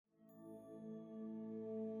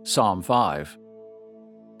Psalm 5.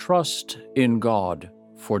 Trust in God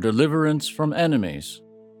for deliverance from enemies.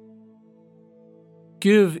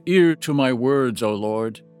 Give ear to my words, O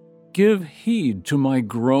Lord. Give heed to my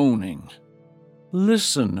groaning.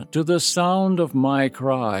 Listen to the sound of my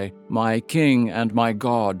cry, my King and my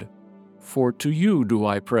God, for to you do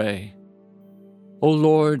I pray. O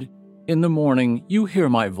Lord, in the morning you hear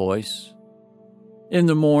my voice. In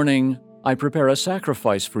the morning I prepare a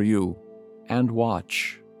sacrifice for you and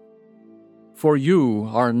watch. For you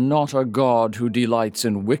are not a God who delights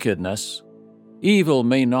in wickedness. Evil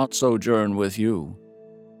may not sojourn with you.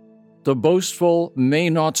 The boastful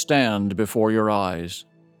may not stand before your eyes.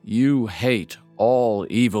 You hate all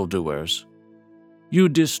evildoers. You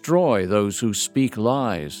destroy those who speak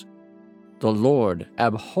lies. The Lord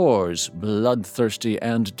abhors bloodthirsty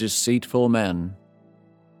and deceitful men.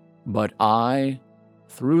 But I,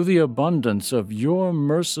 through the abundance of your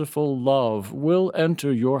merciful love, will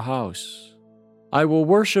enter your house. I will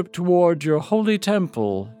worship toward your holy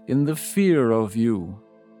temple in the fear of you.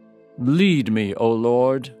 Lead me, O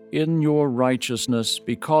Lord, in your righteousness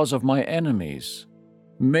because of my enemies.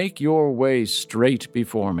 Make your way straight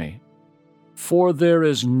before me. For there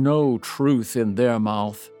is no truth in their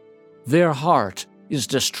mouth. Their heart is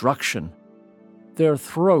destruction. Their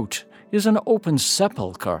throat is an open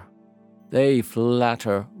sepulchre. They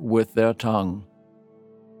flatter with their tongue.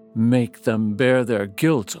 Make them bear their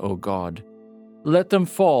guilt, O God. Let them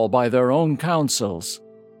fall by their own counsels.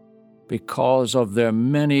 Because of their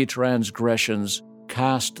many transgressions,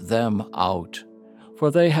 cast them out, for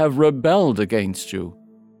they have rebelled against you.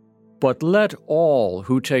 But let all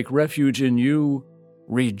who take refuge in you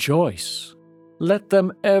rejoice. Let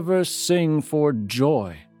them ever sing for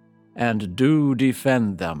joy, and do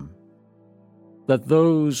defend them, that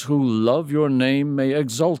those who love your name may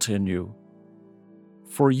exult in you.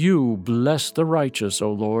 For you bless the righteous,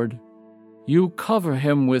 O Lord. You cover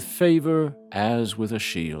him with favor as with a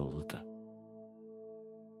shield.